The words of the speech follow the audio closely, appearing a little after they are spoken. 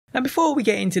Now before we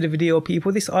get into the video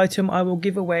people, this item I will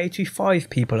give away to 5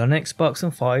 people on Xbox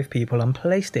and 5 people on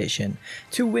PlayStation.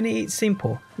 To win it, it's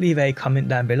simple. Leave a comment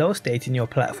down below stating your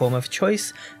platform of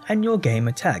choice and your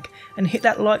gamer tag, and hit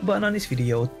that like button on this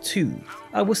video too.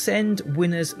 I will send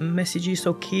winners messages,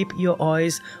 so keep your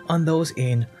eyes on those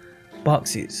in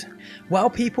boxes. Well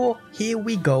people, here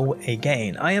we go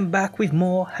again. I am back with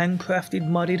more handcrafted,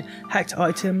 modded, hacked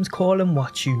items, call them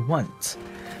what you want.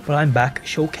 But I'm back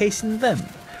showcasing them.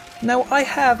 Now I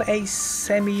have a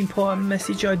semi-important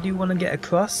message I do want to get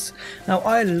across. Now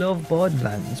I love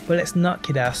Borderlands, but let's not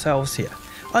kid ourselves here.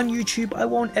 On YouTube I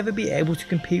won't ever be able to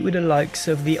compete with the likes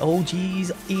of the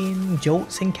OGs in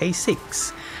Jolts and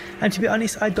K6. And to be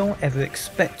honest, I don't ever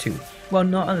expect to. Well,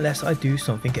 not unless I do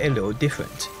something a little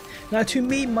different. Now to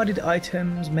me, modded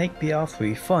items make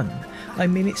BR3 fun. I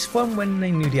mean, it's fun when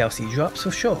a new DLC drops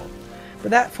for sure.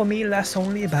 But that for me lasts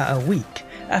only about a week.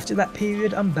 After that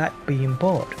period I'm back being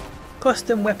bored.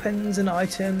 Custom weapons and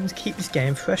items keep this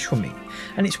game fresh for me,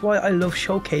 and it's why I love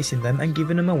showcasing them and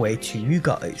giving them away to you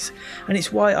guys, and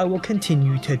it's why I will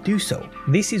continue to do so.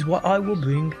 This is what I will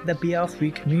bring the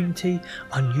BR3 community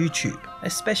on YouTube,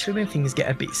 especially when things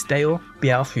get a bit stale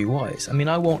BR3 wise. I mean,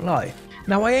 I won't lie.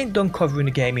 Now I ain't done covering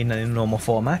the game in a normal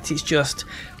format, it's just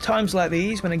times like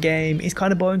these when a game is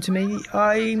kind of boring to me,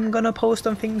 I'm gonna post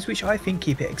on things which I think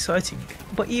keep it exciting.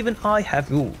 But even I have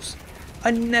rules. I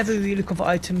never really cover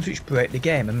items which break the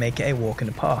game and make it a walk in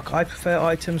the park. I prefer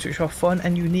items which are fun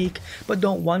and unique but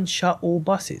don't one-shot all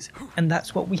bosses. And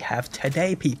that's what we have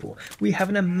today people. We have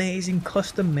an amazing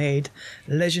custom made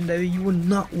legendary you will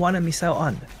not want to miss out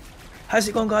on. How's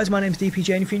it going guys, my name's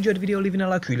DPJ, and if you enjoyed the video, leaving a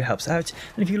like really helps out,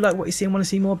 and if you like what you see and want to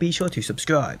see more, be sure to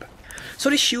subscribe. So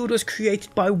this shield was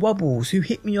created by Wobbles, who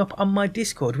hit me up on my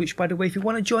Discord, which by the way if you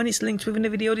want to join it's linked within the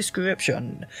video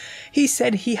description. He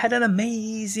said he had an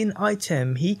amazing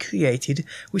item he created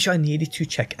which I needed to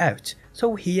check out.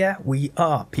 So here we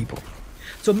are people.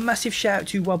 So massive shout out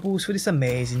to Wobbles for this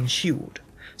amazing shield.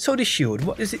 So this shield,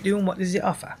 what does it do and what does it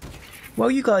offer?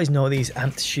 Well, you guys know these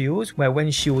amped shields, where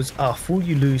when shields are full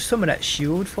you lose some of that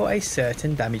shield for a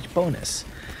certain damage bonus.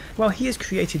 Well, he has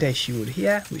created a shield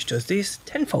here which does this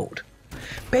tenfold.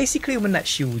 Basically when that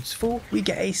shield's full we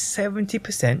get a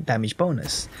 70% damage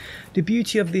bonus. The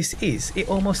beauty of this is it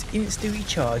almost instantly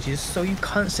charges, so you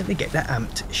constantly get that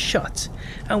amped shot,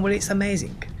 and well, it's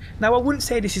amazing. Now I wouldn't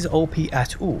say this is OP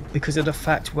at all because of the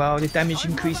fact, well, the damage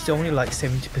increase is only like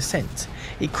 70%.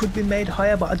 It could be made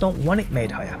higher, but I don't want it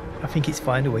made higher. I think it's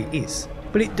fine the way it is.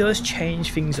 But it does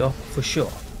change things up for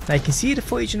sure. Now you can see the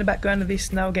footage in the background of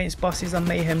this now against bosses on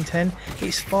Mayhem 10.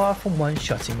 It's far from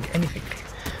one-shotting anything.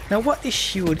 Now what this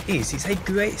shield is, it's a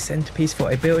great centerpiece for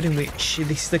a build in which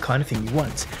this is the kind of thing you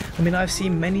want. I mean, I've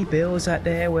seen many builds out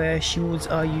there where shields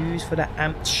are used for that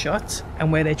amped shot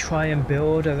and where they try and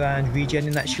build around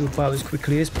regenerating that shield bar as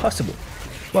quickly as possible.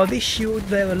 While this shield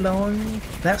there alone,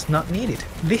 that's not needed.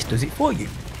 This does it for you.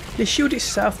 The shield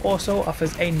itself also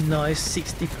offers a nice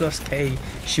 60+k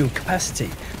shield capacity,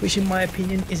 which in my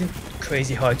opinion isn't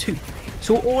crazy high too.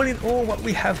 So all in all, what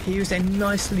we have here is a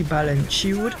nicely balanced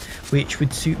shield which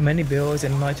would suit many builds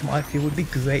and an item I feel would be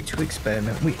great to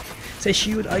experiment with. It's a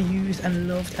shield I used and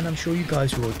loved, and I'm sure you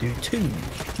guys will do too.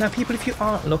 Now people, if you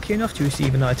aren't lucky enough to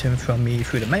receive an item from me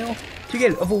through the mail, to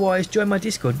get it otherwise join my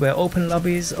Discord where open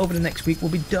lobbies over the next week will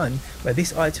be done, where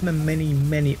this item and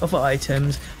many other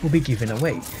items will be given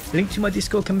away. The link to my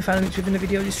Discord can be found within the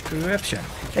video description.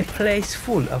 A place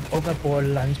full of other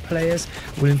Borderlands players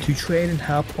willing to trade and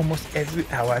help almost every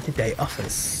hour the day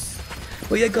offers.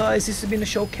 But yeah guys, this has been a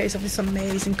showcase of this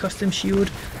amazing custom shield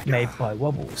made by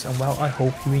Wobbles, and well, I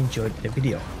hope you enjoyed the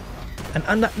video. And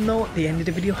on that note, the end of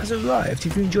the video has arrived.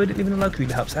 If you enjoyed it, leaving a like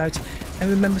really helps out, and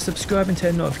remember, subscribe and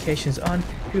turn notifications on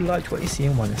if you liked what you see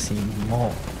and want to see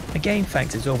more. Again,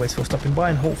 thanks as always for stopping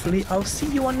by, and hopefully I'll see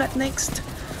you on that next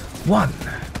one.